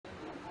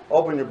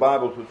Open your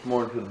Bibles this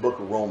morning to the book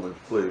of Romans,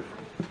 please.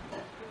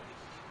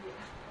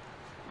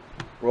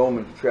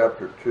 Romans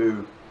chapter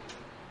 2.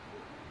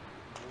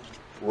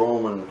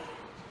 Romans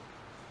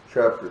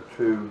chapter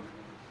 2.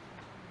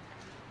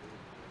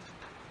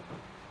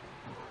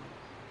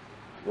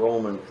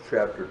 Romans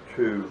chapter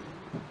 2.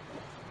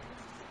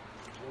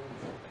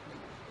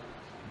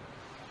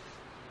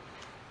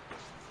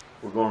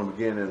 We're going to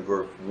begin in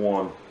verse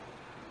 1.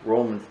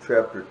 Romans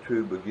chapter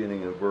 2,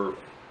 beginning in verse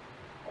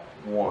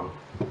 1.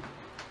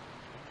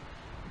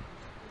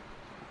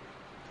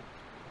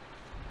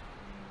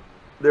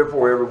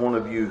 Therefore, every one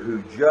of you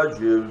who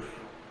judges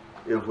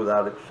is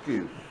without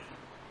excuse.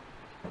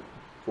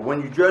 For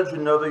when you judge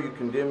another, you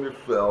condemn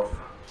yourself,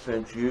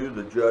 since you,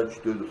 the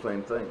judge, do the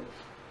same things.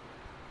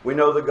 We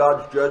know that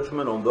God's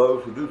judgment on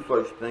those who do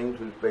such things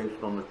is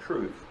based on the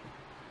truth.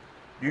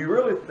 Do you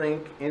really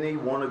think any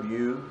one of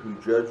you who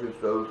judges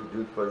those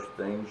who do such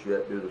things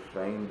yet do the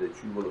same,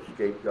 that you will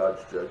escape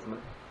God's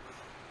judgment?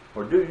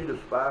 Or do you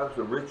despise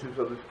the riches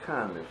of his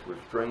kindness,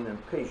 restraint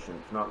and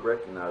patience, not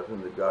recognizing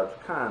that God's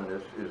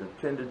kindness is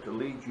intended to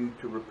lead you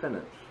to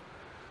repentance?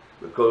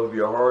 Because of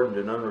your hardened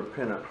and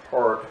unrepentant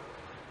heart,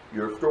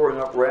 you are storing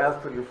up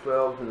wrath for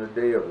yourselves in the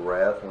day of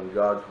wrath, when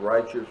God's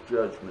righteous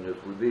judgment is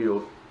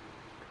revealed.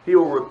 He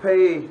will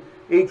repay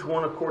each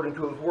one according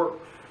to his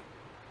works.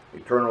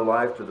 Eternal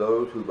life to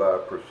those who by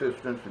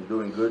persistence in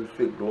doing good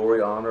seek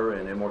glory, honor,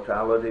 and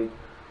immortality.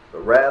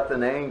 But wrath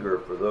and anger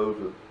for those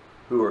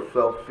who are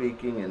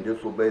self-seeking and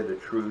disobey the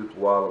truth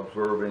while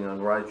observing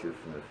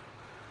unrighteousness.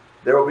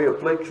 There will be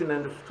affliction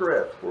and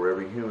distress for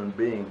every human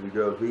being who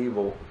does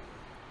evil,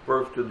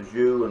 first to the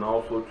Jew and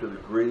also to the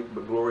Greek,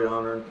 but glory,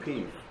 honor, and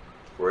peace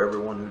for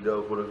everyone who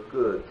does what is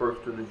good,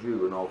 first to the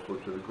Jew and also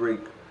to the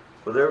Greek.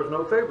 For there is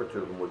no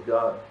favoritism with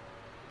God.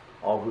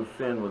 All who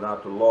sin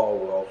without the law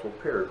will also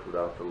perish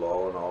without the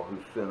law, and all who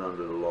sin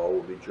under the law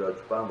will be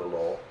judged by the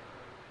law.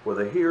 For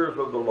the hearers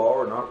of the law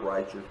are not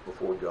righteous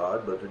before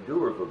God, but the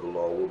doers of the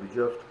law will be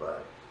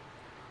justified.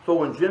 So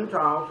when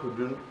Gentiles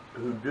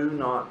who do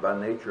not by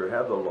nature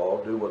have the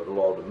law do what the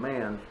law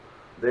demands,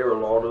 they are a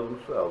law to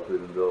themselves,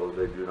 even though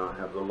they do not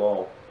have the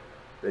law.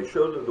 They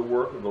show that the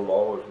work of the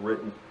law is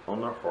written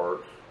on their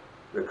hearts.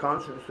 Their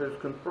consciences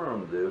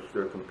confirm this.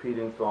 Their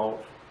competing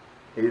thoughts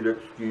either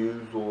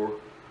accuse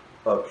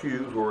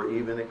or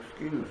even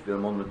excuse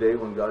them on the day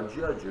when God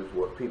judges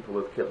what people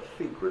have kept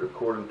secret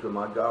according to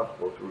my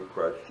gospel through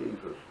Christ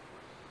Jesus.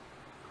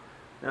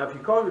 Now, if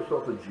you call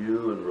yourself a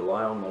Jew and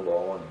rely on the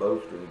law and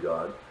boast in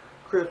God,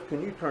 Chris,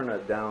 can you turn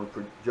that down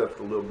for just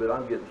a little bit?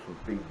 I'm getting some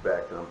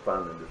feedback and I'm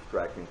finding it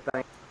distracting.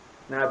 Thanks.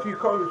 Now, if you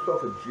call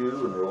yourself a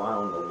Jew and rely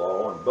on the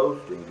law and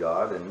boast in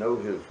God and know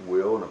his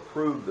will and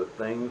approve the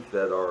things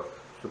that are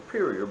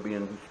superior,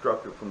 being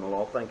instructed from the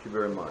law, thank you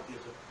very much.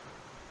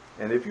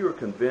 And if you are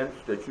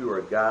convinced that you are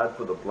a guide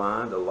for the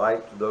blind, a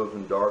light to those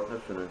in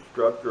darkness, an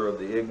instructor of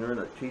the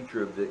ignorant, a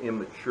teacher of the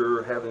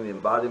immature, having the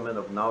embodiment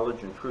of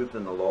knowledge and truth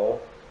in the law,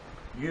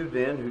 you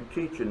then who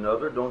teach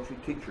another, don't you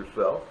teach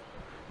yourself?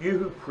 You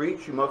who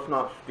preach you must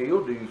not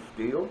steal, do you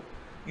steal?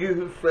 You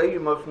who say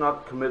you must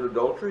not commit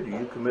adultery, do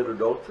you commit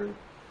adultery?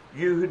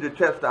 You who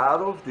detest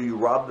idols, do you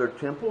rob their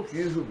temples?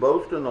 You who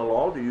boast in the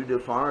law, do you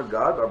dishonor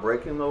God by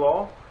breaking the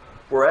law?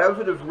 For as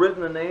it is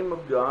written, the name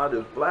of God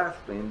is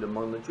blasphemed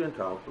among the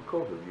Gentiles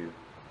because of you.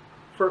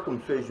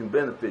 Circumcision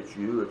benefits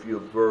you if you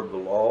observe the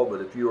law,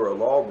 but if you are a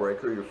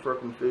lawbreaker, your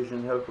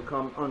circumcision has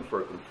become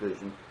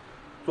uncircumcision.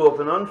 So if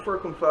an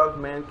uncircumcised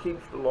man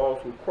keeps the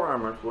law's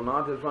requirements, will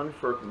not his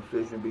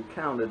uncircumcision be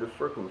counted as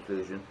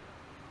circumcision?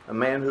 A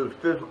man who is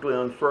physically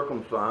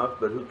uncircumcised,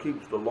 but who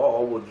keeps the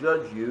law, will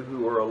judge you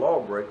who are a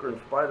lawbreaker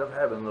in spite of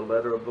having the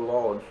letter of the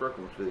law in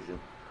circumcision.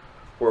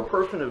 For a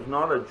person is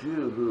not a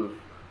Jew who is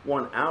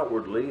one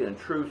outwardly, and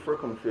true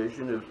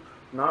circumcision is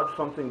not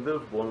something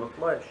visible in the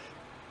flesh.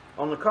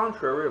 On the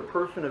contrary, a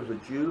person is a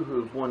Jew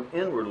who is one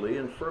inwardly,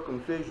 and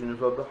circumcision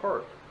is of the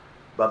heart,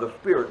 by the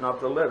Spirit,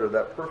 not the letter.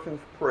 That person's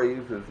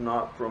praise is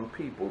not from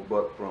people,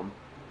 but from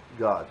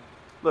God.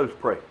 Let us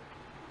pray.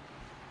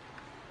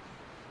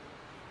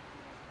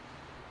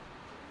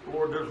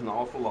 Lord, there's an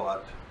awful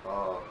lot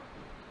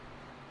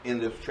in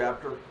this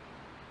chapter.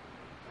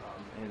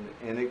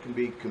 And it can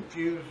be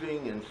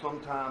confusing, and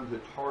sometimes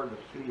it's hard to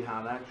see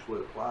how it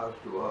actually applies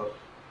to us.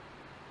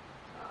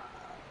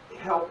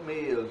 Help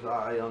me as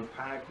I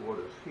unpack what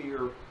is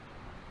here.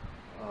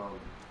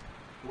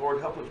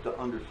 Lord, help us to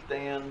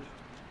understand.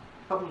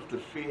 Help us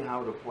to see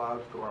how it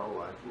applies to our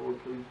life.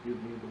 Lord, please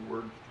give me the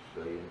words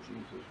to say. In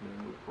Jesus'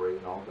 name we pray,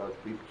 and all God's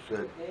people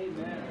said,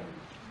 Amen.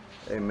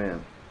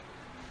 Amen.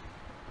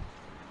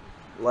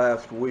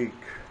 Last week,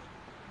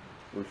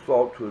 we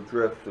sought to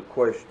address the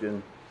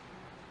question,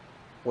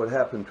 what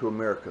happened to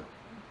America?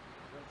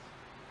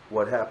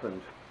 What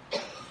happened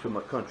to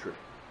my country?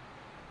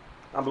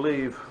 I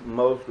believe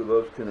most of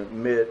us can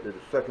admit that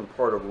the second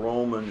part of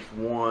Romans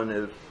 1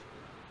 is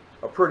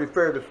a pretty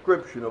fair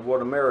description of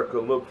what America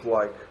looks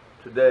like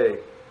today.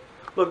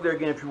 Look there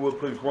again, if you would,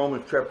 please.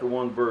 Romans chapter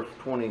 1, verse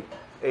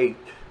 28.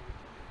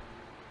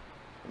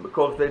 And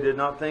because they did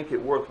not think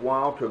it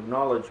worthwhile to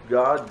acknowledge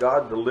God,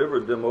 God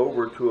delivered them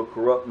over to a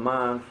corrupt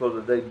mind so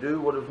that they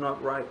do what is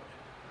not right.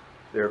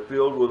 They are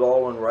filled with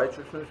all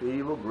unrighteousness,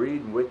 evil,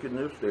 greed, and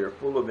wickedness. They are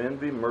full of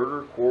envy,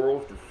 murder,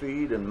 quarrels,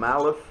 deceit, and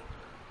malice.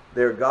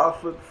 They are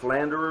gossips,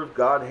 slanderers,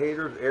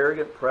 God-haters,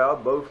 arrogant,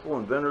 proud, boastful,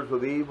 inventors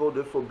of evil,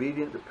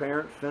 disobedient to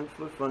parents,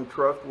 senseless,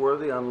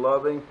 untrustworthy,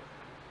 unloving,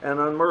 and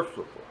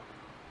unmerciful.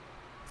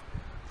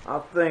 I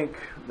think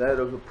that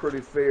is a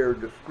pretty fair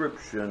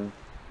description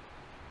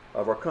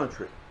of our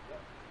country,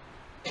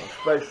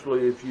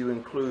 especially if you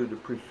include the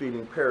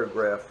preceding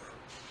paragraph.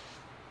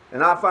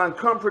 And I find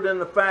comfort in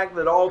the fact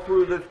that all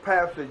through this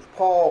passage,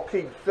 Paul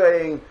keeps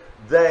saying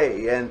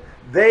they, and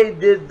they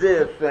did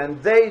this,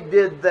 and they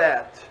did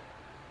that.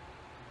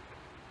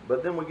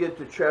 But then we get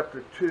to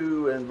chapter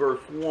 2 and verse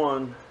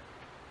 1,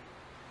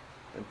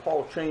 and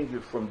Paul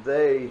changes from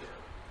they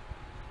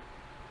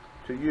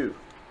to you.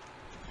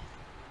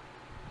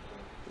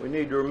 We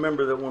need to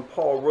remember that when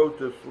Paul wrote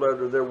this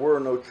letter, there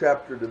were no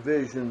chapter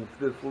divisions.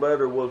 This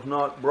letter was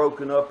not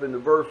broken up into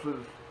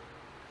verses.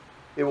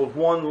 It was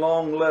one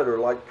long letter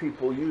like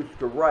people used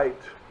to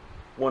write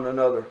one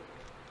another.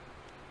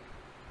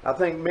 I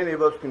think many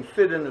of us can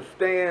sit in the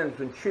stands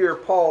and cheer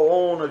Paul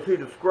on as he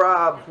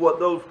describes what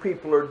those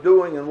people are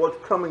doing and what's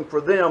coming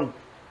for them.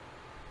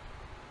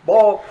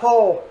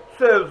 Paul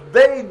says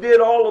they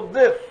did all of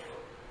this.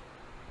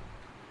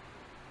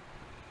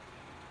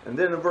 And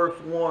then in verse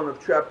 1 of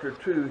chapter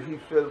 2, he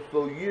says,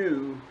 so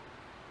you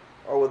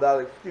are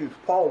without excuse.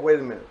 Paul, wait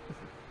a minute.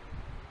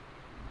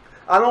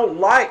 I don't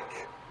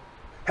like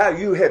how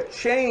you have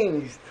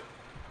changed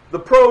the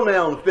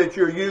pronouns that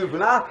you're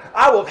using.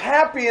 I was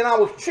happy and I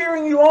was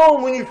cheering you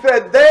on when you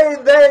said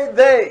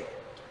they.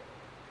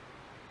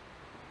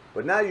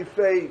 But now you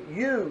say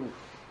you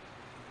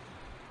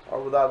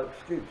are without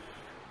excuse.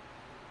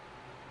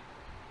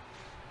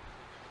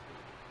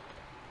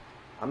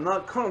 I'm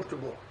not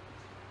comfortable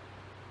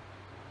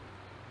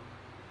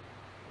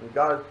when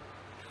God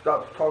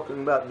stops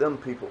talking about them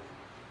people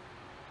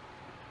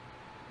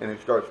and he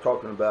starts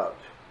talking about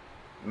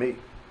me.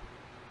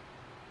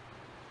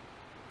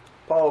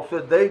 Paul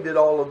said they did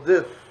all of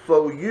this,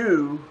 so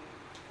you,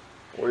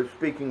 or he's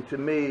speaking to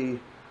me,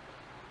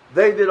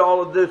 they did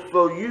all of this,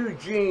 so you,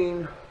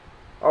 Gene,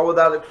 are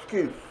without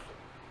excuse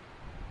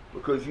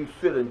because you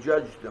sit and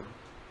judge them.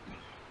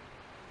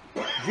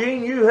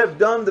 Gene, you have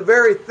done the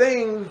very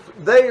things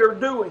they are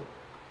doing.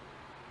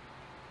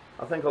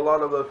 I think a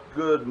lot of us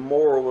good,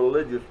 moral,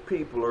 religious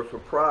people are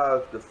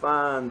surprised to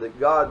find that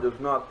God does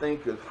not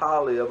think as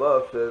highly of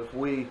us as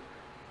we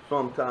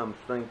sometimes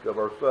think of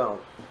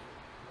ourselves.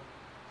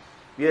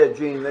 Yeah,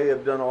 Gene, they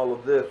have done all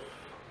of this.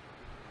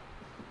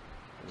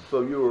 And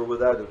so you are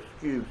without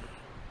excuse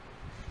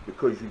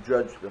because you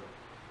judge them.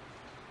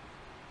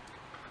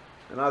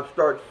 And I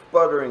start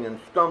sputtering and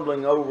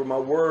stumbling over my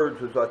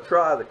words as I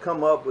try to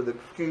come up with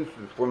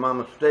excuses for my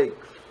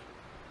mistakes.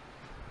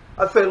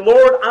 I say,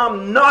 Lord,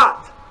 I'm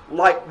not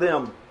like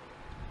them.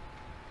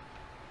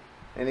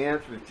 And he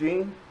answers,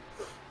 Gene,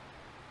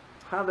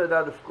 how did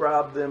I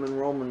describe them in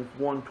Romans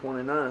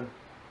 1:29?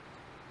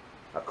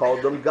 I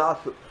called them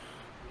gossips.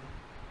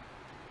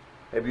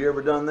 Have you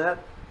ever done that?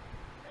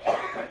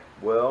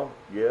 Well,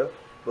 yes,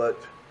 but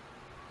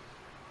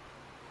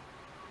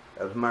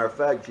as a matter of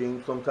fact,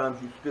 Gene,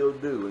 sometimes you still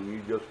do, and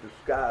you just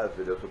disguise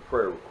it as a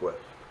prayer request.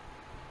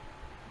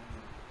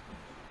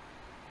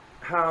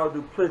 How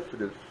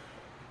duplicitous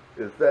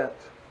is that?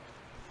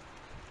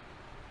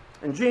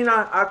 And Gene,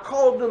 I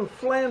called them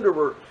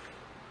slanderers.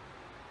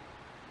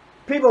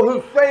 People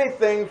who say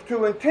things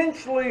to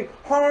intentionally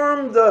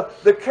harm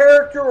the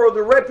character or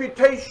the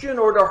reputation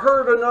or to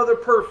hurt another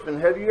person.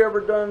 Have you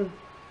ever done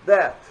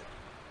that?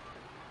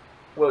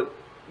 Well,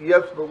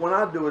 yes, but when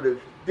I do it,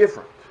 it's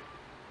different.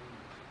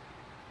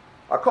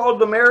 I called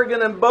them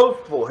arrogant and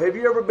boastful. Have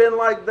you ever been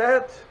like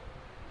that?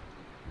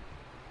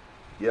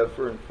 Yes,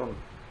 sir,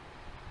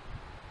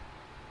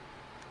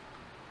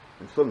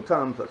 and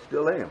sometimes I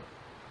still am.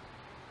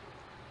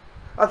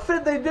 I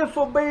said they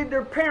disobeyed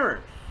their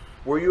parents.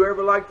 Were you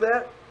ever like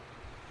that?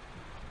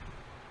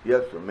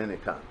 Yes, sir, many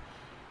times.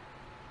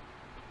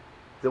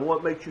 Then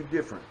what makes you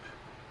different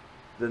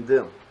than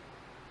them?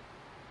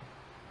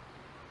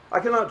 I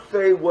cannot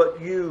say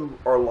what you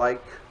are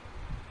like.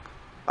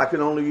 I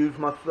can only use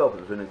myself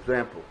as an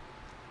example.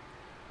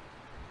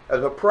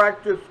 As a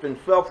practiced and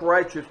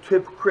self-righteous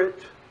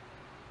hypocrite,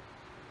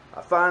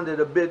 I find it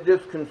a bit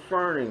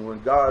disconcerting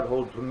when God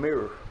holds a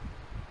mirror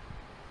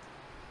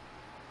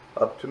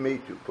up to me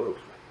too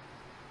closely.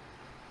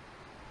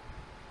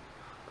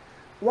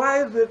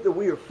 Why is it that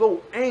we are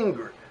so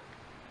angered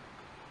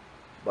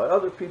by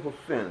other people's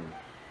sins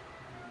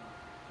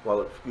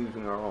while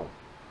excusing our own?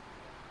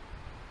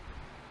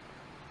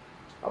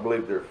 I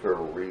believe there are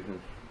several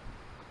reasons.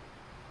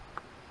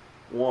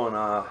 One,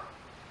 I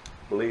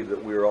believe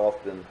that we are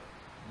often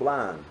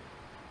blind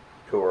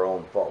to our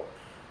own faults.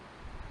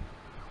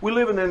 We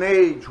live in an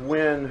age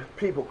when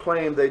people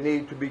claim they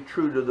need to be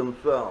true to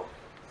themselves.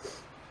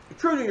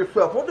 True to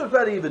yourself, what does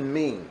that even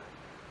mean?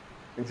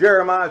 In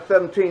Jeremiah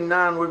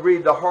 17:9 we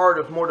read, the heart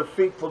is more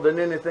deceitful than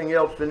anything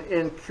else and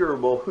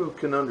incurable. Who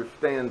can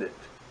understand it?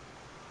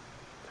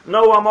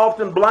 No, I'm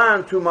often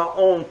blind to my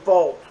own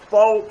faults,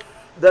 faults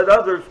that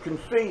others can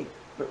see.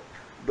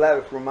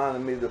 Gladys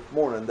reminded me this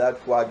morning, that's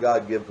why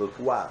God gives us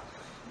wives.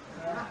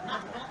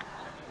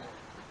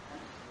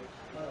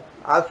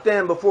 I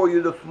stand before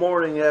you this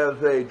morning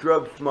as a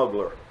drug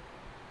smuggler.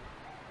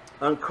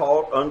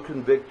 Uncaught,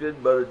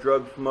 unconvicted, but a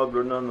drug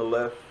smuggler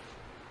nonetheless.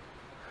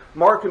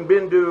 Mark and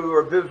Bindu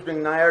are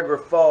visiting Niagara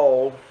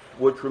Falls,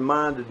 which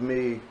reminded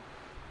me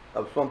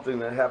of something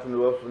that happened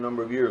to us a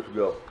number of years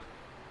ago.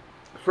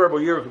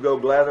 Several years ago,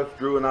 Gladys,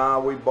 Drew, and I,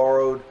 we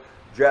borrowed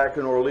Jack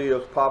and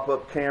Orlea's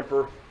pop-up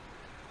camper.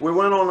 We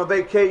went on a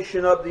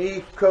vacation up the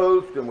East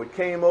Coast, and we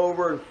came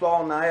over and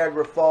saw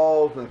Niagara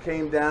Falls and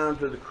came down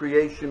to the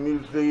Creation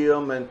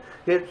Museum and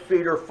hit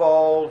Cedar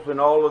Falls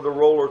and all of the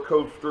roller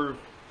coasters.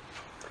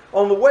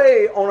 On the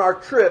way on our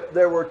trip,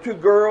 there were two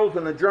girls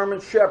and a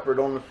German Shepherd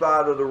on the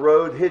side of the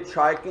road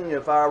hitchhiking.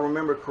 If I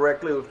remember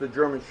correctly, it was the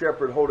German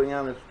Shepherd holding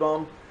out his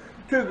thumb.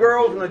 Two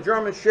girls and a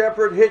German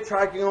Shepherd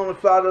hitchhiking on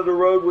the side of the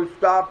road. We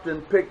stopped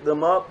and picked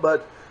them up,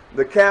 but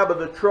the cab of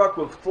the truck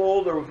was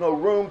full. There was no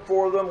room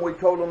for them. We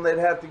told them they'd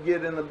have to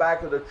get in the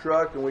back of the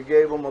truck, and we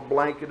gave them a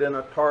blanket and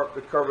a tarp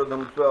to cover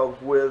themselves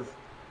with.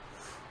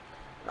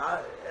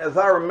 As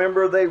I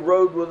remember, they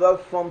rode with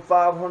us some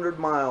 500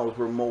 miles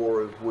or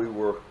more as we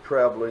were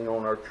traveling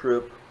on our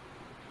trip.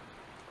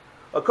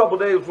 A couple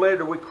days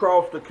later, we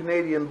crossed the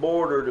Canadian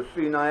border to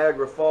see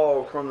Niagara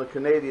Falls from the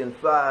Canadian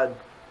side.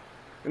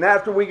 And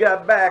after we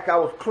got back, I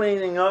was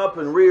cleaning up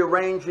and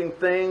rearranging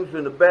things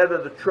in the bed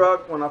of the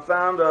truck when I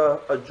found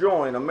a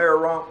joint, a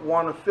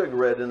marijuana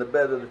cigarette in the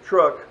bed of the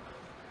truck.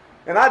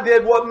 And I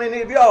did what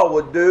many of y'all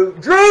would do.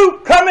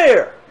 Drew, come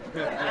here!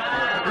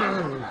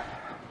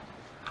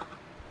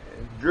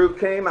 Drew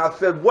came. I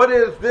said, what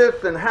is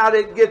this and how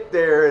did it get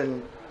there?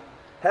 And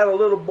had a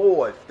little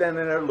boy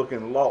standing there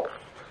looking lost.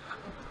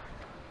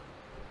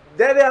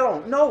 Daddy, I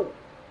don't know.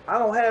 I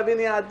don't have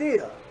any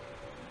idea.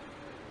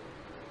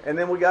 And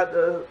then we got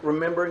to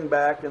remembering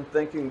back and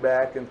thinking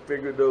back and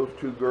figured those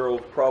two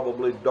girls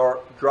probably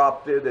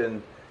dropped it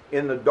and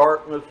in the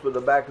darkness of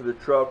the back of the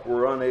truck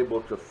were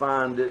unable to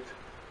find it.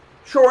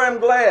 Sure, I'm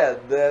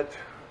glad that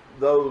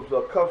those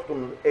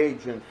customs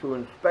agents who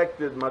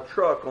inspected my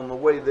truck on the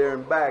way there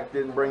and back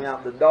didn't bring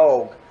out the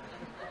dog.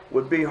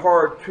 Would be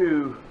hard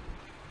to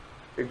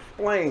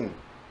explain.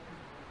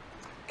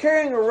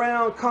 Carrying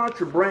around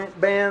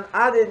contraband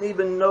I didn't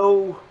even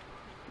know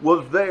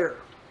was there.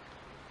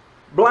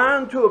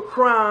 Blind to a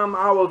crime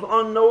I was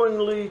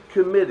unknowingly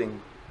committing.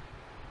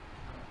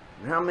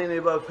 And how many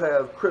of us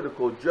have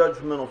critical,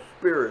 judgmental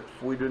spirits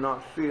we do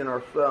not see in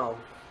ourselves?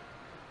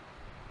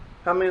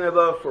 How many of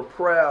us are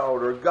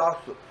proud or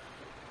gossips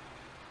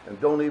and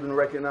don't even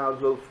recognize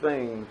those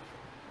things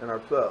in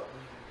ourselves?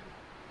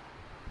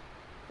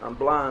 I'm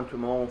blind to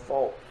my own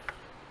faults.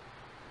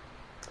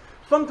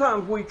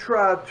 Sometimes we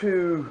try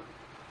to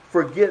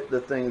forget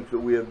the things that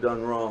we have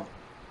done wrong.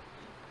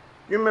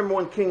 You remember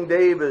when King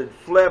David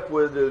slept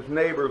with his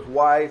neighbor's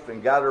wife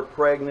and got her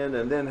pregnant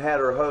and then had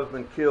her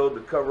husband killed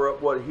to cover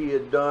up what he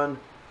had done?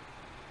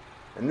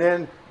 And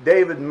then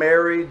David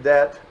married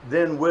that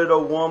then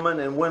widow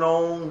woman and went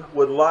on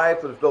with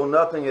life as though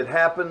nothing had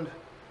happened.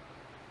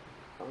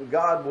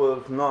 God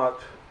was not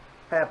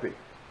happy.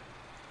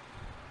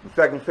 In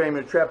 2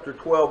 Samuel chapter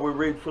 12 we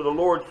read, so the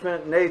Lord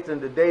sent Nathan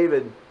to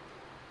David.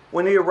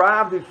 When he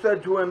arrived, he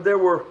said to him, there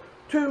were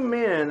two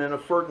men in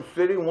a certain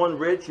city, one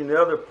rich and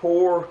the other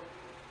poor.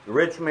 The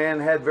rich man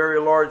had very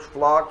large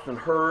flocks and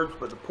herds,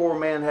 but the poor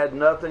man had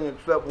nothing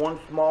except one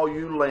small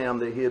ewe lamb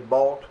that he had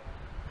bought.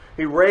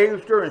 He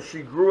raised her, and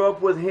she grew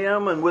up with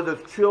him and with his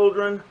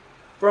children.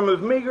 From his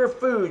meager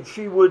food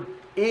she would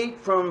eat,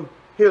 from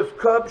his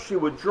cup she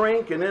would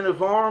drink, and in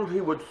his arms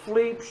he would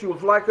sleep. She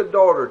was like a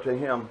daughter to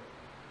him.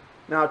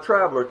 Now a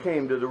traveler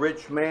came to the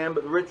rich man,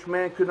 but the rich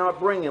man could not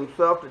bring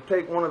himself to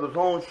take one of his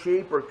own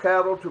sheep or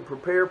cattle to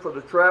prepare for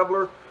the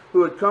traveler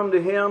who had come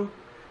to him.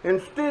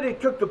 Instead, he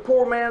took the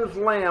poor man's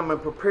lamb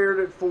and prepared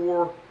it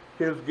for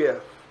his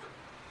guest.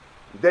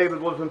 David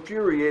was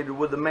infuriated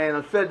with the man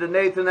and said to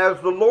Nathan, as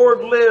the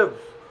Lord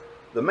lives,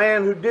 the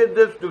man who did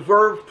this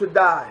deserves to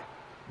die.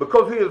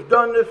 Because he has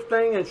done this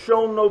thing and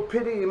shown no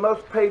pity, he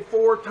must pay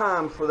 4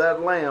 times for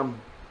that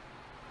lamb.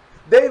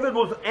 David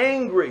was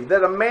angry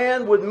that a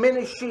man with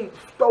many sheep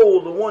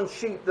stole the one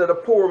sheep that a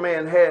poor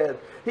man had.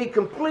 He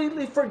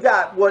completely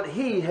forgot what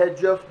he had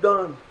just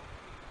done.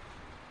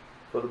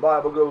 So the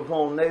Bible goes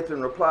on,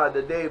 Nathan replied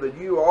to David,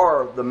 you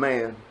are the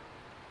man.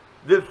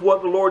 This is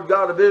what the Lord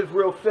God of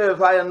Israel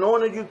says, I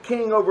anointed you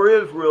king over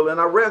Israel,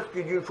 and I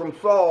rescued you from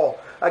Saul.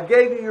 I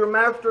gave you your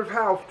master's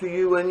house to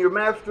you, and your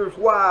master's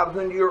wives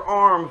into your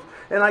arms,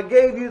 and I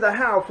gave you the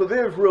house of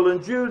Israel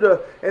and Judah,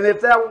 and if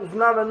that was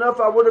not enough,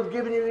 I would have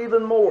given you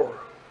even more.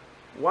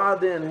 Why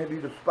then have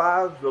you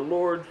despised the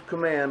Lord's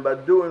command by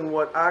doing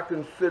what I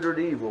considered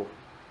evil?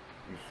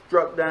 You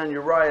struck down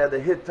Uriah the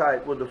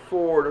Hittite with a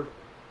sword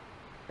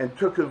and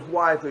took his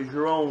wife as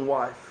your own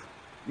wife.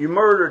 You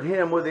murdered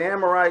him with the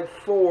Amorite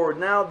sword.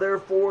 Now,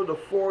 therefore, the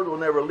sword will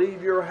never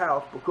leave your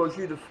house, because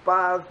you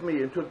despised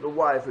me and took the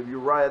wife of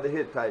Uriah the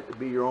Hittite to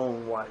be your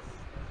own wife.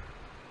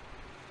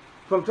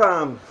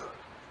 Sometimes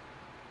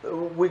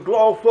we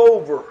gloss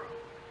over.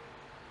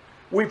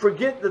 We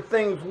forget the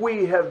things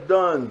we have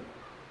done.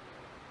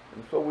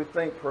 And so we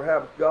think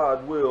perhaps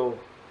God will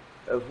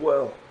as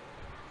well.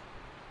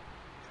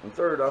 And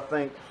third, I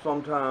think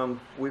sometimes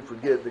we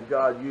forget that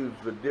God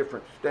uses a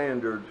different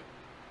standard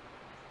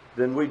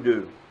than we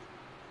do.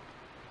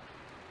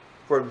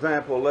 For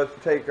example, let's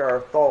take our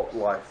thought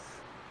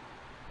life.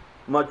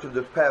 Much of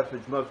this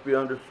passage must be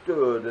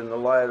understood in the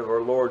light of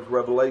our Lord's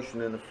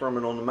revelation in the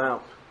Sermon on the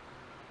Mount.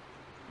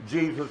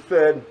 Jesus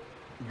said,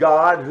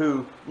 God,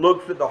 who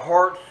looks at the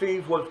heart,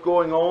 sees what's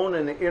going on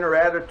in the inner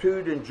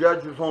attitude and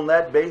judges on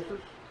that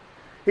basis.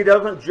 He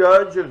doesn't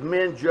judge as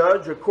men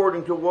judge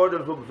according to what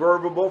is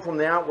observable from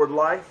the outward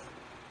life.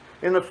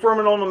 In the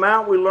Sermon on the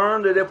Mount, we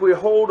learn that if we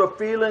hold a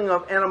feeling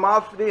of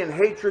animosity and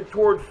hatred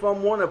towards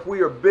someone, if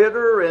we are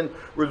bitter and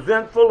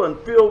resentful and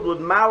filled with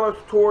malice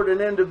toward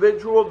an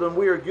individual, then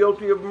we are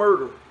guilty of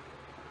murder,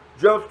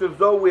 just as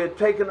though we had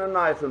taken a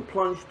knife and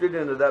plunged it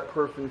into that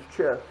person's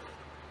chest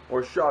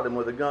or shot him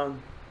with a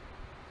gun.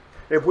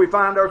 If we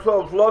find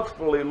ourselves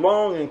lustfully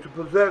longing to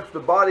possess the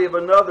body of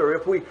another,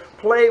 if we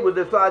play with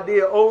this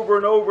idea over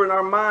and over in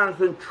our minds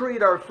and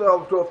treat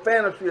ourselves to a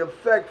fantasy of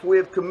sex, we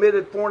have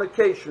committed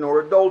fornication or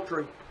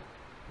adultery.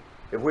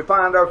 If we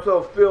find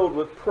ourselves filled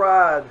with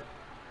pride,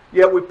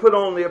 yet we put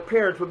on the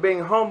appearance of being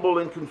humble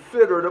and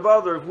considerate of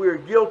others, we are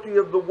guilty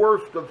of the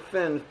worst of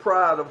sins,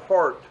 pride of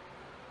heart,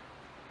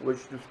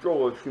 which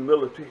destroys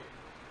humility.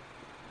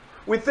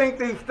 We think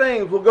these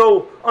things will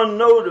go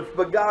unnoticed,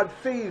 but God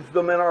sees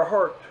them in our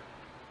heart.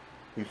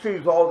 He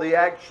sees all the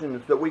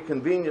actions that we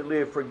conveniently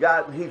have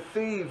forgotten. He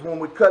sees when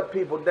we cut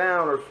people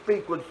down or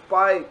speak with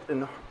spite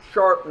and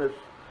sharpness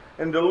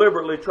and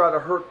deliberately try to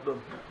hurt them.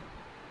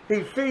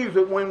 He sees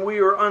it when we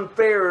are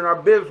unfair in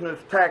our business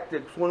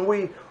tactics, when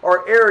we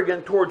are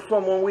arrogant towards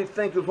someone we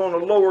think is on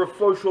a lower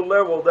social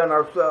level than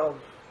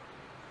ourselves.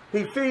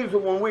 He sees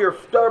it when we are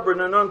stubborn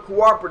and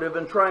uncooperative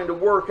in trying to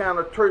work out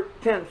a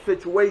tense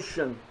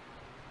situation.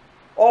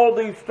 All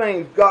these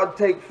things God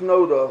takes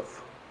note of.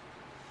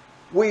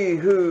 We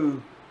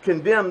who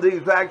condemn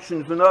these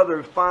actions in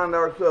others find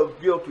ourselves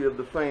guilty of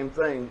the same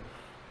things.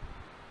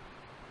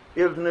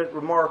 Isn't it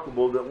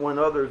remarkable that when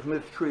others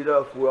mistreat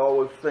us, we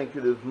always think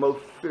it is most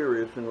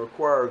serious and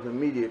requires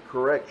immediate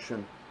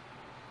correction?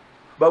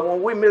 But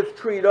when we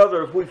mistreat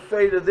others, we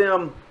say to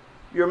them,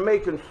 "You're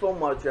making so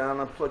much out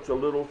of such a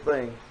little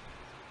thing."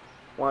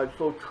 Why, it's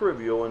so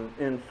trivial and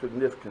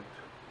insignificant.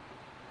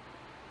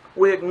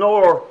 We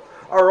ignore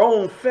our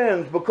own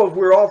sins because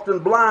we're often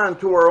blind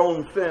to our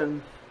own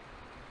sins.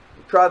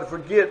 Try to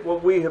forget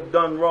what we have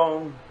done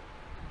wrong.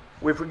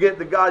 We forget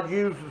that God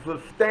uses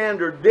a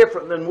standard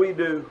different than we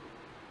do.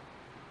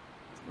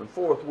 And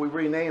fourth, we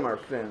rename our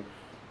sins.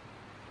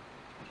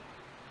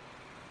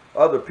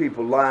 Other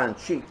people lie and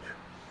cheat.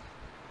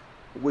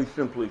 We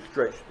simply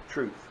stretch the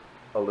truth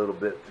a little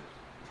bit.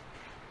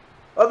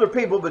 Other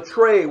people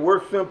betray.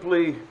 We're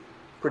simply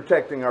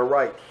protecting our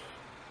rights.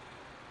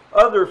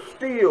 Others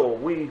steal.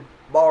 We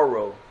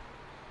borrow.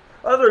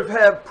 Others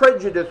have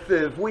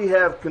prejudices. We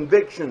have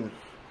convictions.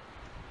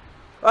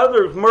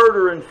 Others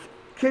murder and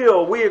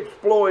kill. We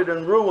exploit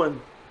and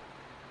ruin.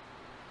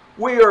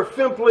 We are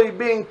simply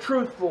being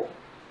truthful.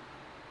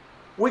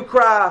 We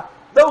cry,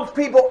 "Those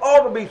people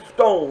ought to be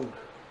stoned."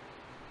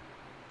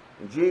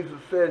 And Jesus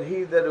said,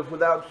 "He that is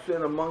without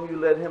sin among you,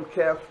 let him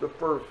cast the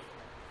first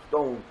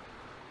stone."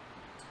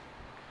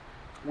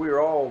 We are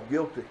all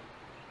guilty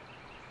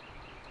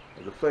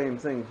of the same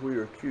things we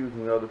are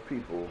accusing other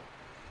people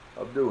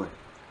of doing.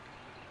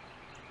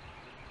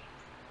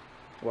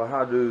 Well,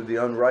 how do the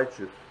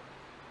unrighteous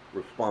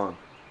respond?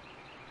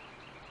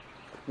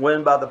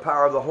 When by the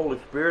power of the Holy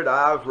Spirit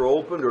eyes are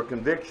opened or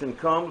conviction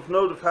comes,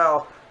 notice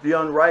how the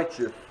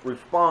unrighteous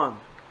respond.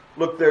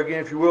 Look there again,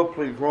 if you will,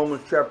 please,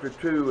 Romans chapter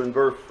 2 and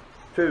verse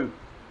 2.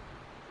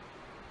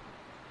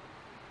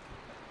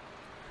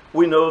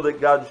 We know that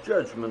God's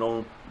judgment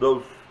on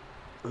those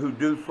who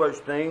do such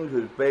things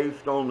is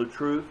based on the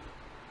truth.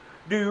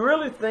 Do you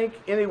really think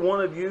any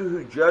one of you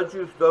who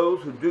judges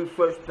those who do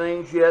such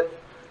things yet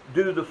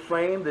do the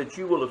same, that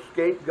you will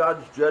escape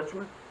God's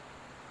judgment?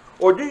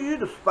 Or do you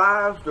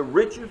despise the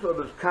riches of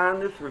his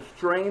kindness,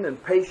 restraint,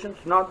 and patience,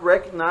 not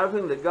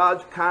recognizing that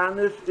God's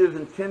kindness is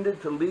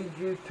intended to lead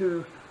you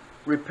to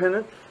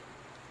repentance?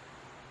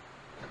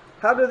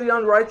 How do the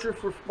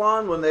unrighteous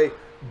respond when they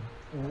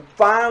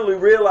finally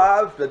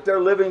realize that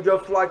they're living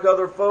just like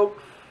other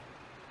folks?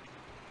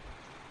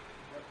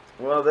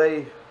 Well,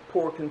 they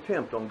pour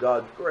contempt on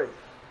God's grace.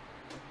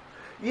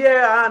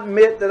 Yeah, I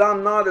admit that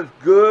I'm not as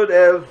good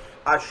as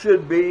I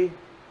should be.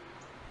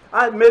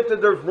 I admit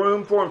that there's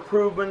room for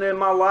improvement in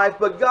my life,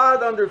 but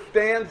God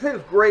understands.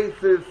 His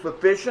grace is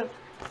sufficient.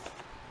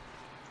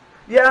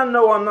 Yeah, I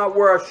know I'm not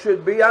where I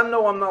should be. I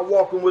know I'm not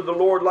walking with the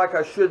Lord like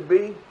I should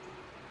be.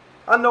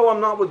 I know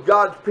I'm not with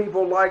God's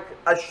people like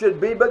I should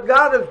be, but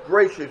God is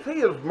gracious.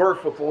 He is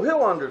merciful.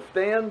 He'll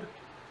understand.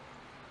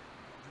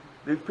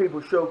 These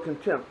people show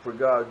contempt for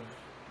God's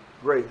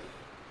grace.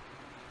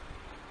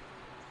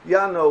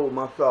 Yeah, I know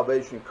my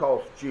salvation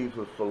cost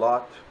Jesus a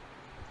lot,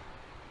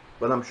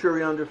 but I'm sure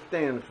He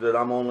understands that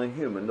I'm only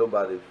human.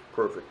 Nobody's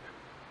perfect.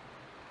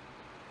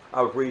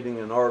 I was reading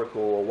an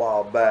article a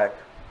while back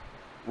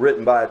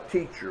written by a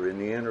teacher in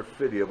the inner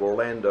city of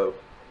Orlando.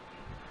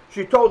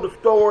 She told the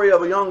story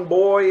of a young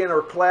boy in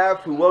her class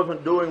who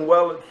wasn't doing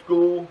well at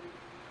school.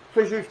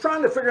 So she was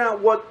trying to figure out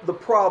what the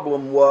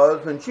problem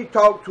was, and she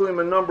talked to him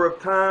a number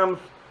of times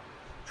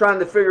trying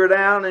to figure it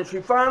out, and she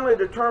finally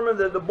determined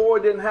that the boy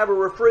didn't have a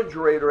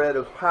refrigerator at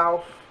his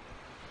house,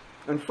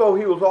 and so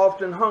he was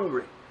often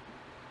hungry.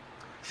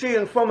 She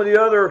and some of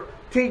the other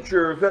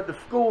teachers at the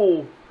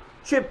school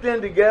chipped in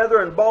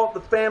together and bought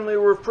the family a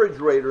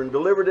refrigerator and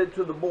delivered it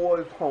to the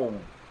boy's home.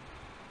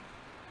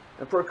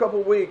 And for a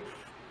couple of weeks,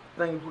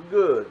 things were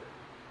good,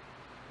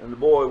 and the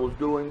boy was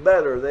doing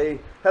better. They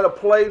had a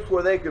place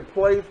where they could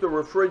place the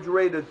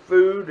refrigerated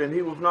food, and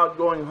he was not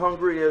going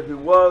hungry as he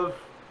was.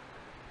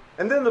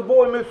 And then the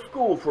boy missed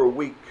school for a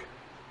week.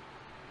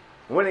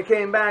 And when he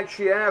came back,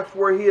 she asked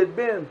where he had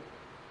been.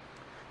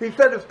 He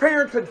said his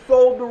parents had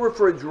sold the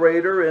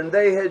refrigerator and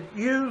they had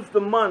used the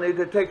money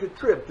to take a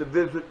trip to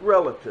visit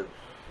relatives.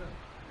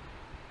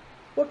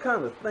 What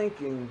kind of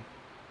thinking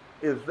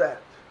is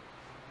that?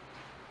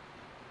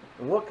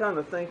 And what kind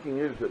of thinking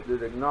is it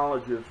that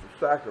acknowledges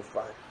the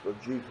sacrifice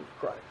of Jesus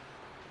Christ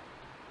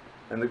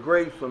and the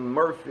grace and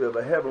mercy of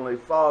a Heavenly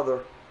Father,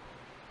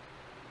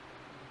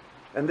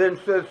 and then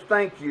says,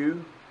 thank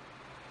you,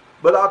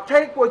 but I'll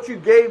take what you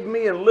gave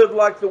me and live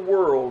like the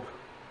world.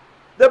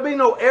 There'll be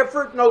no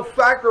effort, no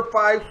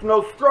sacrifice,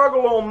 no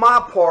struggle on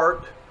my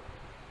part.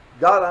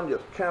 God, I'm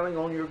just counting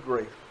on your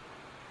grace.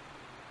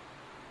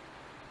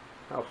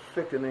 How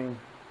sickening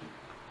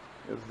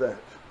is that?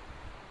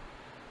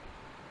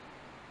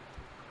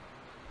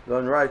 The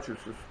unrighteous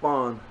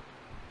respond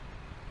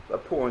by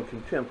pouring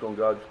contempt on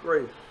God's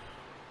grace.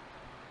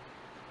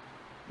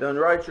 The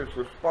unrighteous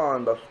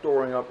respond by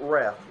storing up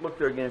wrath. Look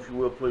there again, if you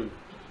will, please,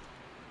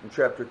 in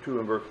chapter 2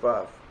 and verse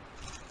 5.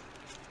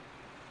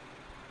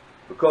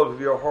 Because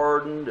of your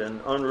hardened and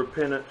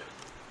unrepentant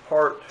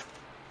heart,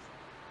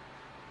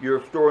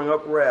 you're storing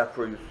up wrath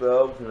for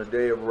yourselves in the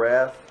day of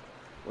wrath,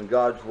 when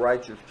God's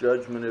righteous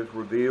judgment is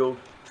revealed.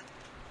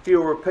 He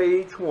will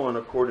repay each one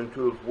according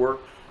to his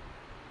works.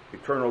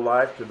 Eternal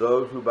life to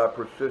those who by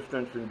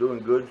persistence in doing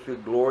good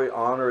seek glory,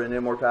 honor, and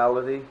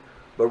immortality.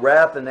 But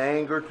wrath and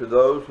anger to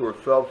those who are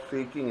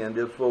self-seeking and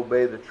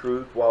disobey the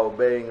truth while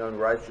obeying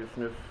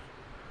unrighteousness.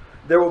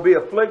 There will be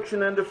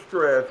affliction and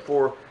distress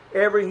for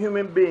every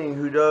human being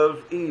who does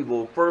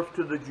evil, first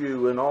to the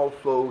Jew and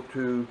also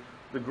to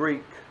the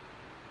Greek.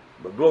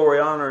 But glory,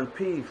 honor, and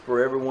peace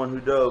for everyone who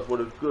does what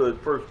is good,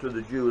 first to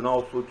the Jew and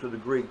also to the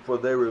Greek, for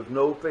there is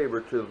no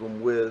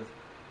favoritism with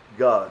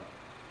God.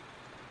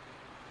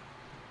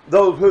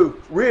 Those who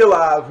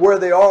realize where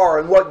they are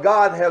and what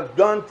God has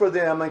done for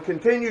them and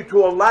continue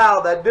to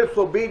allow that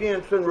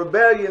disobedience and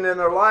rebellion in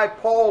their life,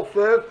 Paul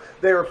says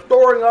they are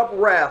storing up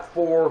wrath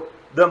for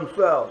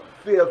themselves.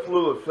 C.S.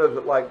 Lewis says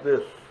it like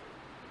this.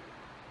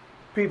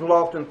 People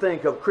often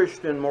think of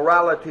Christian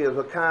morality as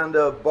a kind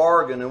of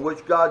bargain in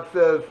which God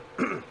says,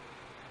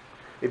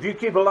 if you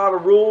keep a lot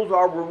of rules,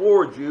 I'll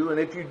reward you, and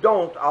if you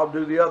don't, I'll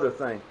do the other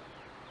thing.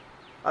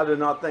 I do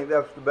not think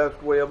that's the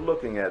best way of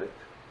looking at it.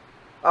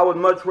 I would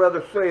much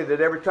rather say that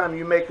every time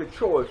you make a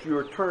choice, you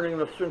are turning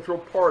the central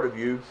part of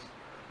you,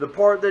 the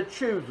part that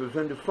chooses,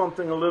 into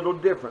something a little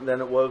different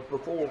than it was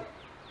before.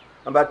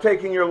 And by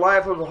taking your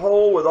life as a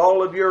whole with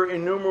all of your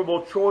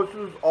innumerable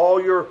choices,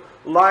 all your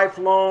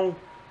lifelong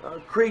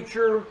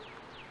creature,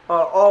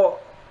 all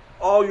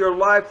your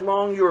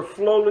lifelong, you're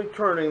slowly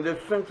turning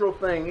this central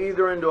thing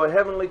either into a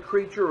heavenly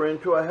creature or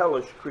into a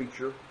hellish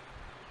creature.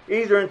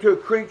 Either into a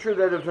creature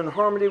that is in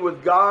harmony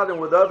with God and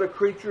with other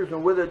creatures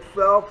and with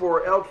itself,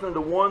 or else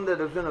into one that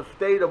is in a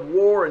state of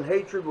war and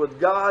hatred with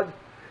God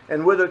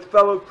and with its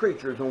fellow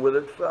creatures and with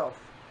itself.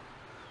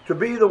 To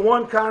be the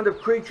one kind of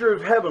creature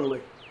is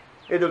heavenly.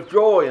 It is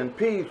joy and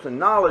peace and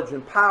knowledge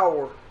and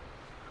power.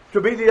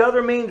 To be the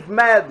other means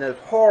madness,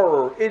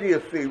 horror,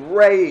 idiocy,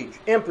 rage,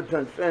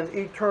 impotence, and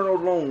eternal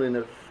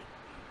loneliness.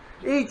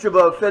 Each of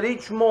us at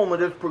each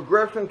moment is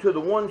progressing to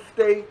the one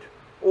state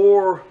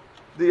or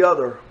the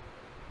other.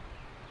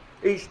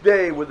 Each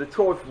day, with the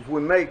choices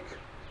we make,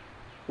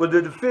 with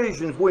the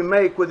decisions we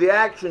make, with the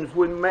actions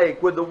we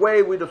make, with the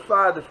way we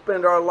decide to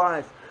spend our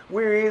life,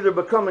 we're either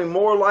becoming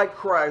more like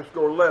Christ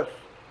or less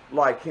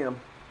like Him.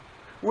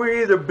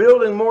 We're either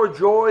building more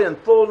joy and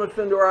fullness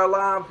into our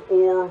lives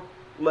or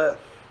less.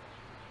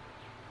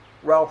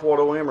 Ralph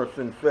Waldo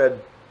Emerson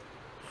said,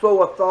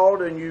 sow a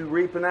thought and you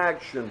reap an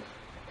action.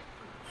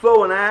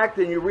 Sow an act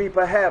and you reap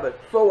a habit.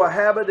 Sow a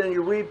habit and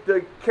you reap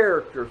the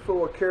character.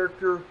 Sow a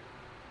character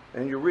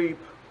and you reap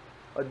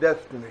a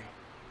destiny.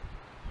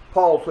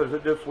 Paul says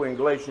it this way in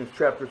Galatians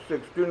chapter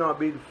 6, do not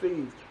be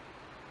deceived.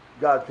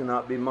 God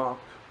cannot be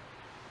mocked.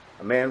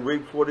 A man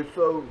reaps what he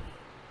sows.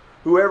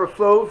 Whoever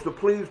sows to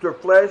please their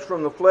flesh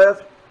from the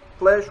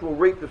flesh will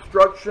reap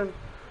destruction.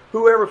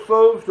 Whoever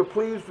sows to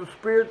please the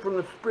Spirit from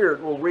the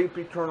Spirit will reap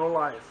eternal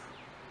life.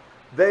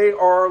 They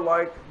are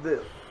like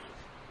this.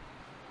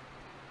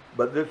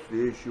 But this is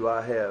the issue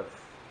I have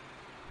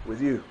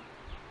with you.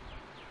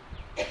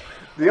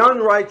 The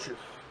unrighteous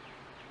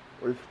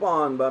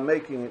respond by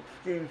making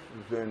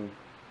excuses and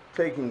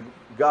taking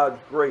God's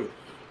grace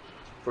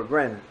for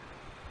granted.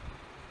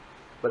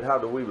 But how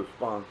do we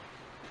respond?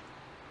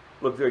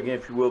 Look there again,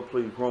 if you will,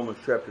 please, Romans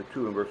chapter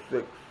 2 and verse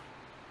 6.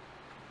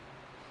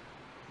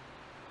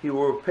 He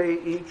will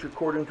repay each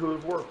according to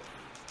his works.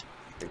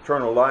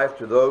 Eternal life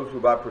to those who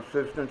by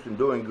persistence in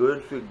doing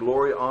good seek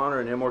glory,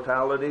 honor, and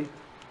immortality.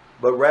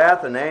 But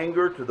wrath and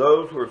anger to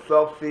those who are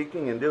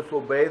self-seeking and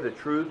disobey the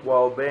truth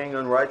while obeying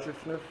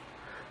unrighteousness.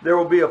 There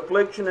will be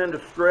affliction and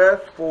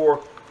distress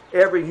for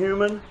every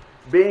human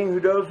being who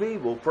does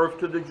evil, first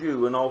to the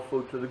Jew and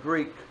also to the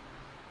Greek.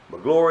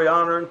 But glory,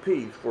 honor, and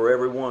peace for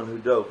everyone who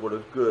does what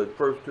is good,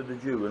 first to the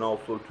Jew and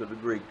also to the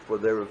Greek, for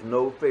there is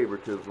no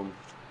favoritism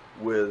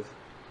with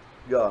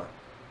God.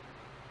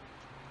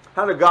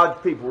 How do God's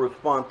people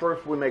respond?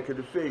 First, we make a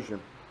decision.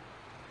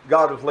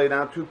 God has laid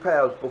out two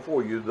paths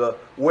before you.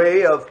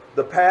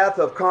 The path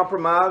of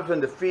compromise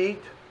and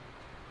defeat,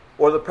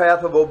 or the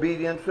path of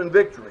obedience and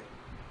victory.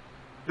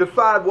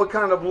 Decide what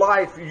kind of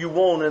life you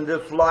want in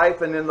this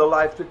life and in the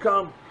life to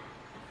come.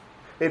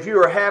 If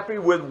you are happy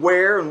with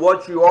where and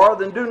what you are,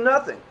 then do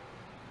nothing.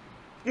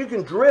 You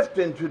can drift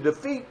into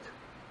defeat.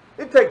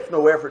 It takes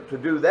no effort to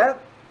do that.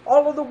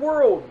 All of the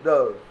world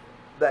does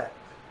that.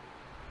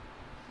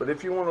 But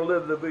if you want to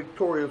live the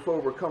victorious,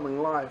 overcoming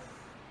life,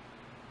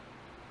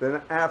 then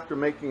after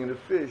making a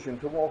decision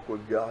to walk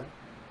with God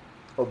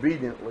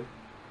obediently,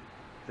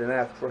 then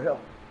ask for help.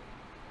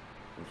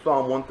 In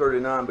Psalm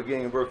 139,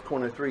 beginning in verse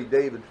 23,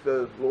 David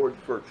says, Lord,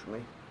 search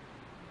me,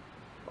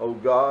 O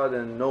God,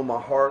 and know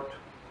my heart.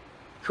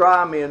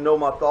 Try me and know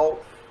my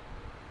thoughts,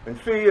 and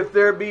see if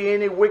there be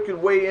any wicked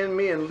way in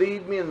me, and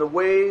lead me in the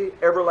way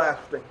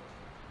everlasting.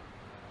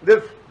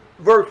 This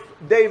verse,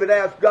 David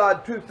asked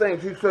God two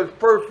things. He says,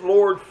 first,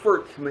 Lord,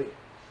 search me.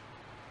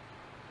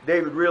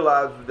 David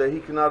realizes that he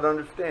cannot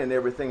understand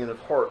everything in his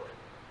heart.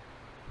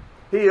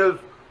 He is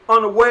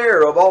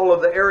unaware of all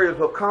of the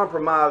areas of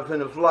compromise in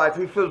his life.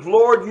 He says,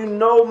 Lord, you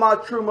know my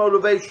true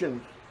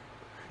motivations.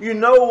 You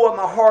know what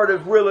my heart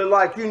is really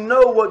like. You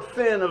know what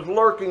sin is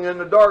lurking in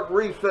the dark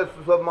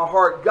recesses of my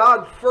heart.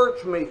 God,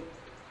 search me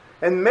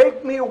and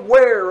make me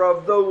aware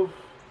of those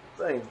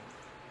things.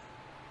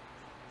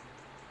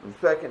 And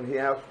second, he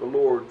asked the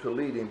Lord to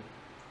lead him.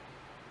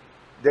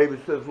 David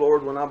says,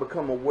 Lord, when I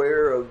become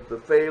aware of the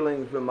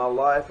failings in my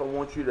life, I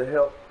want you to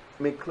help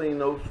me clean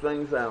those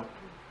things out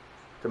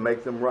to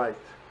make them right.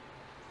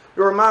 It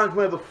reminds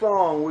me of a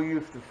song we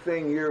used to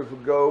sing years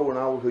ago when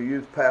I was a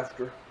youth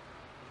pastor.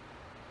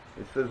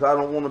 It says, I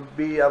don't want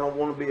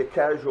to be a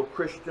casual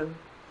Christian.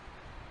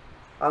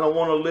 I don't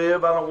want to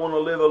live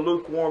a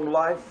lukewarm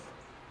life.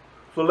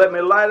 So let me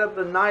light up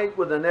the night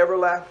with an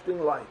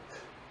everlasting light.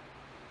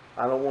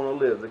 I don't want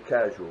to live the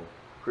casual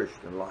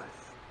Christian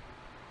life.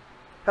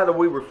 How do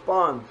we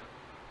respond?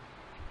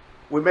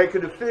 We make a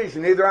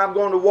decision. Either I'm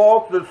going to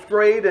walk the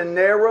straight and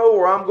narrow,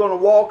 or I'm going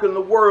to walk in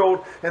the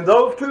world. And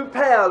those two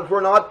paths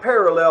were not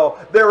parallel.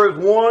 There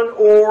is one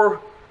or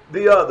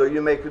the other.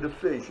 You make a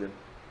decision.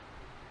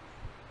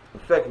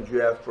 And second,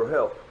 you ask for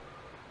help.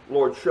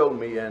 Lord, show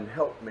me and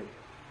help me.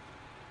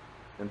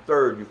 And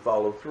third, you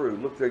follow through.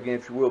 Look there again,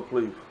 if you will,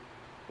 please.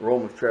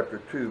 Romans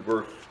chapter 2,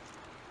 verse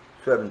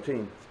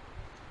 17.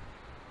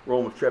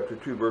 Romans chapter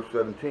 2, verse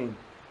 17.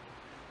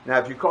 Now,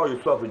 if you call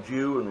yourself a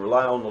Jew and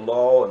rely on the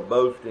law and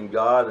boast in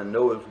God and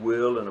know His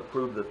will and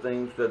approve the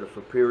things that are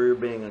superior,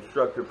 being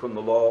instructed from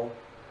the law,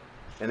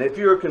 and if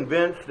you are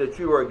convinced that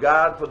you are a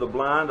guide for the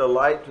blind, a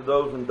light to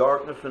those in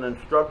darkness, an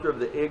instructor of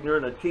the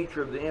ignorant, a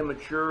teacher of the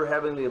immature,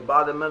 having the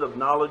embodiment of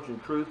knowledge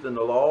and truth in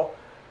the law,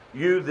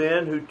 you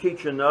then who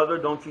teach another,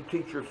 don't you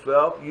teach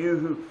yourself? You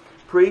who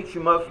preach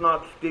you must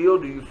not steal,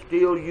 do you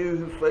steal? You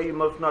who say you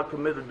must not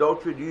commit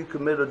adultery, do you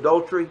commit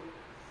adultery?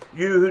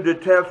 You who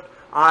detest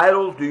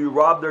idols, do you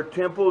rob their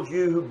temples?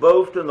 You who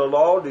boast in the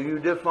law, do you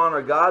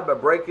dishonor God by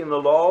breaking the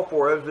law?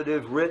 For as it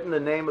is written, the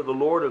name of the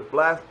Lord is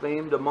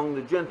blasphemed among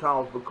the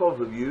Gentiles because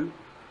of you.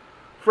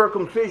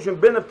 Circumcision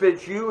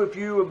benefits you if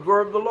you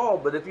observe the law,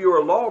 but if you are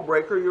a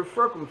lawbreaker, your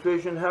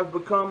circumcision has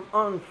become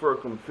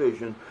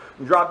uncircumcision.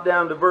 And drop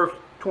down to verse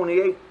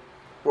 28.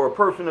 For a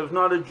person is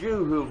not a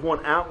Jew who is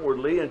one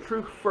outwardly, and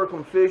true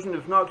circumcision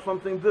is not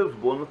something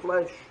visible in the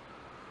flesh.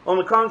 On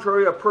the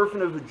contrary, a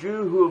person is a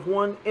Jew who is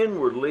one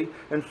inwardly,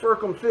 and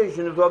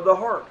circumcision is of the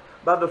heart,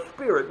 by the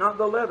Spirit, not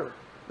the letter.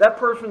 That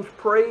person's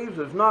praise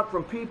is not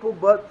from people,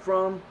 but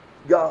from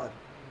God.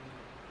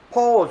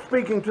 Paul is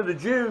speaking to the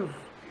Jews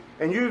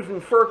and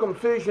using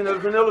circumcision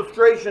as an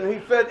illustration.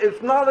 He said,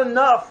 it's not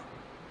enough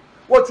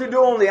what you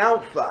do on the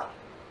outside.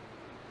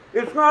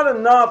 It's not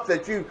enough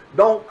that you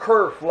don't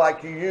curse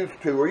like you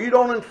used to, or you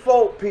don't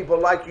insult people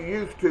like you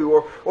used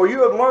to, or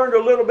you have learned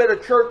a little bit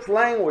of church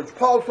language.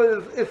 Paul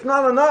says it's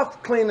not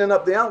enough cleaning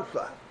up the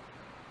outside.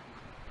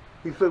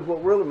 He says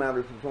what really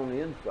matters is on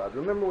the inside.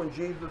 Remember when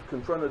Jesus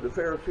confronted the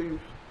Pharisees?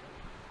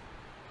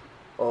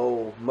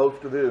 Oh,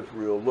 most of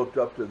Israel looked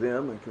up to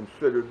them and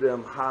considered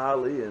them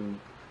highly and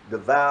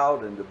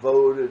devout and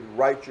devoted,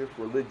 righteous,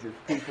 religious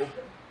people.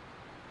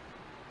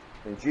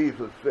 And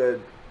Jesus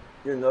said,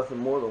 you're nothing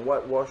more than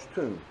whitewashed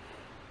tombs.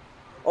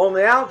 On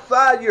the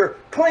outside, you're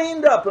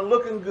cleaned up and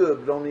looking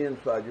good, but on the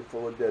inside, you're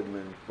full of dead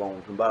men's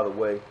bones. And by the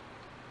way,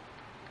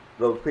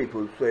 those people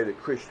who say that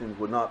Christians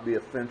would not be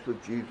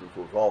offensive, Jesus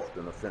was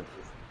often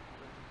offensive.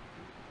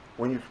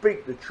 When you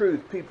speak the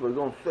truth, people are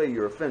going to say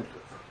you're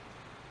offensive.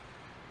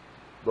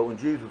 But when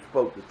Jesus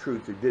spoke the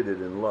truth, he did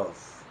it in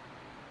love.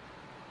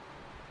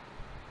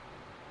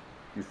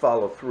 You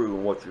follow through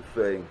in what you're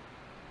saying.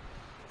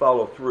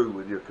 Follow through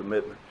with your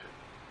commitment.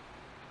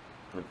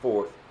 And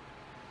fourth,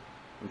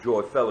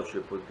 enjoy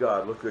fellowship with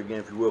God. Look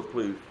again, if you will,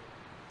 please,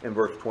 in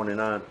verse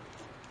 29.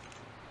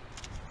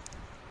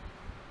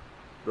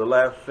 The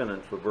last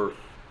sentence of verse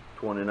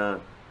 29.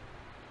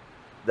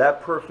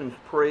 That person's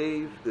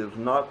praise is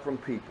not from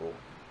people,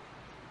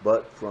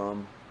 but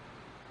from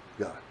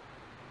God.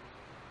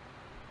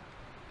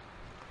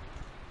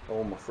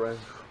 Oh, my friends,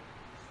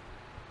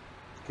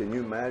 can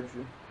you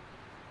imagine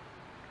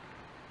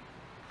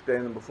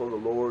standing before the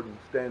Lord and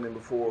standing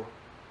before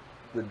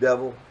the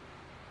devil,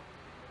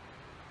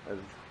 as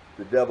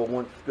the devil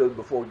once stood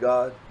before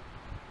God,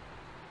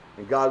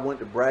 and God went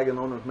to bragging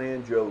on his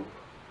man Job.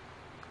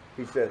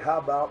 He said, how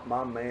about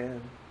my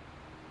man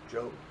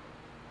Job?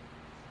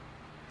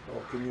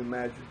 Oh, can you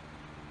imagine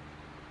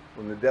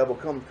when the devil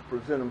comes to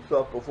present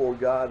himself before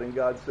God and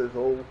God says,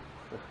 oh,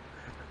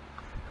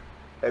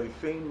 have you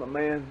seen my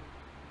man?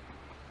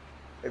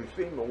 Have you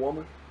seen my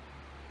woman?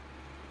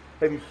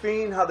 Have you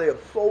seen how they have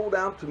sold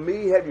out to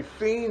me? Have you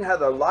seen how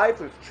their life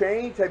has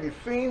changed? Have you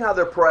seen how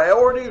their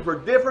priorities are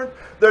different?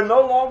 They're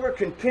no longer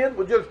content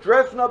with just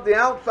dressing up the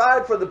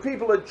outside for the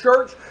people at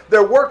church.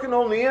 They're working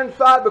on the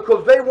inside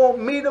because they want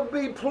me to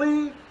be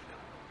pleased.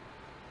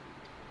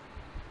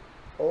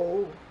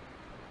 Oh,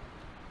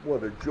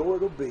 what a joy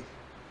it'll be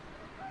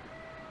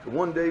to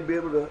one day be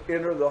able to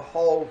enter the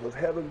halls of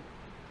heaven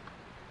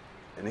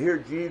and hear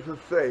Jesus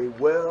say,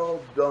 well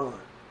done,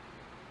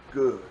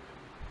 good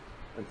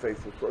and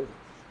faithful servant.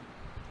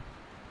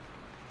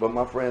 But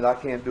my friend, I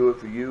can't do it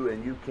for you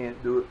and you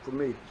can't do it for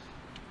me.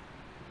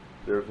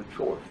 There's a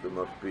choice that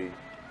must be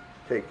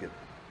taken.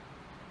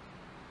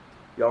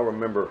 Y'all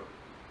remember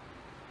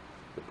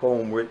the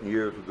poem written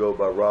years ago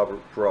by Robert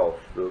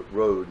Frost, The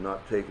Road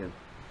Not Taken.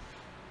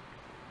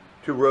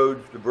 Two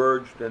roads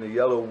diverged in a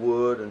yellow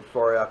wood, and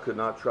sorry I could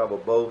not travel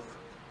both.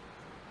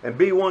 And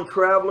be one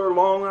traveler,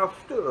 long I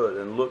stood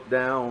and looked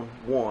down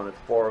one as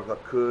far as I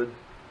could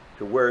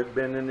to where it'd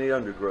been in the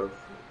undergrowth.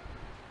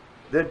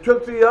 Then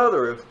took the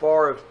other as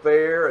far as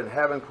fair, and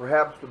having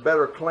perhaps the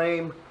better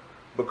claim,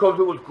 because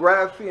it was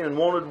grassy and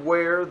wanted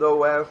wear,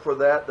 though as for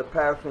that the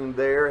passing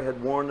there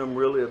had worn them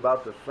really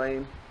about the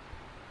same.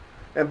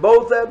 And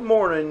both that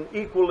morning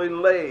equally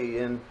lay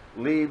in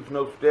leaves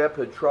no step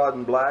had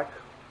trodden black.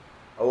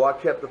 Oh, I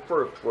kept the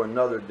first for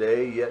another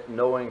day, yet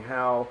knowing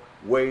how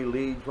way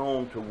leads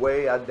on to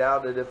way, I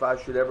doubted if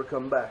I should ever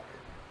come back.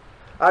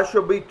 I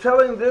shall be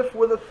telling this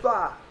with a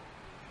sigh.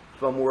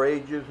 Some were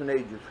ages and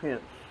ages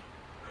hence.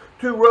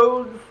 Two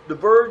roads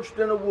diverged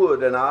in a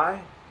wood, and I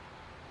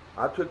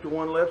took the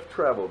one less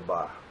traveled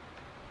by.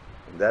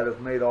 And that has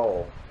made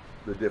all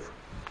the difference.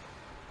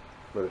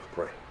 Let us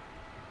pray.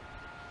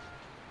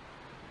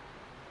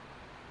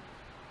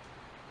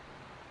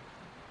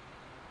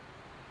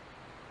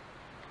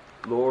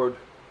 Lord,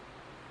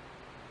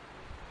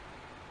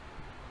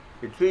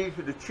 it's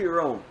easy to cheer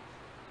on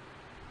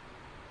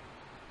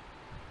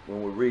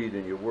when we read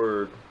in your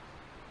word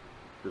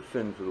the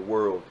sins of the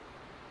world.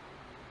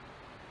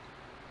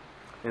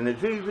 And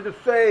it's easy to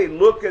say,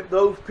 look at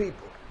those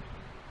people.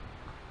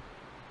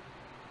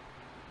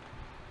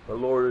 But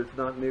Lord, it's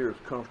not near as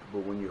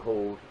comfortable when you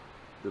hold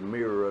the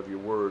mirror of your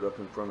word up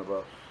in front of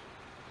us.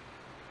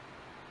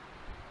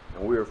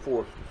 And we are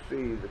forced to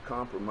see the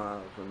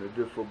compromise and the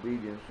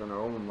disobedience in our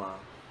own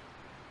lives.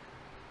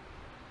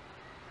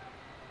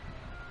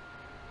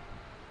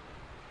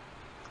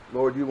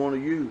 Lord, you want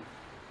to use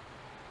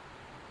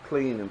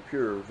clean and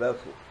pure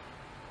vessels.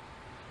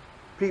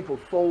 People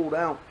sold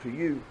out to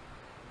you.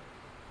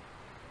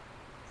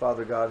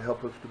 Father God,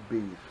 help us to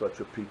be such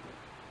a people.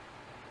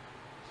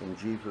 In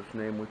Jesus'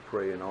 name we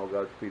pray, and all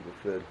God's people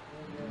said,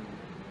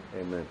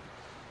 Amen. Amen.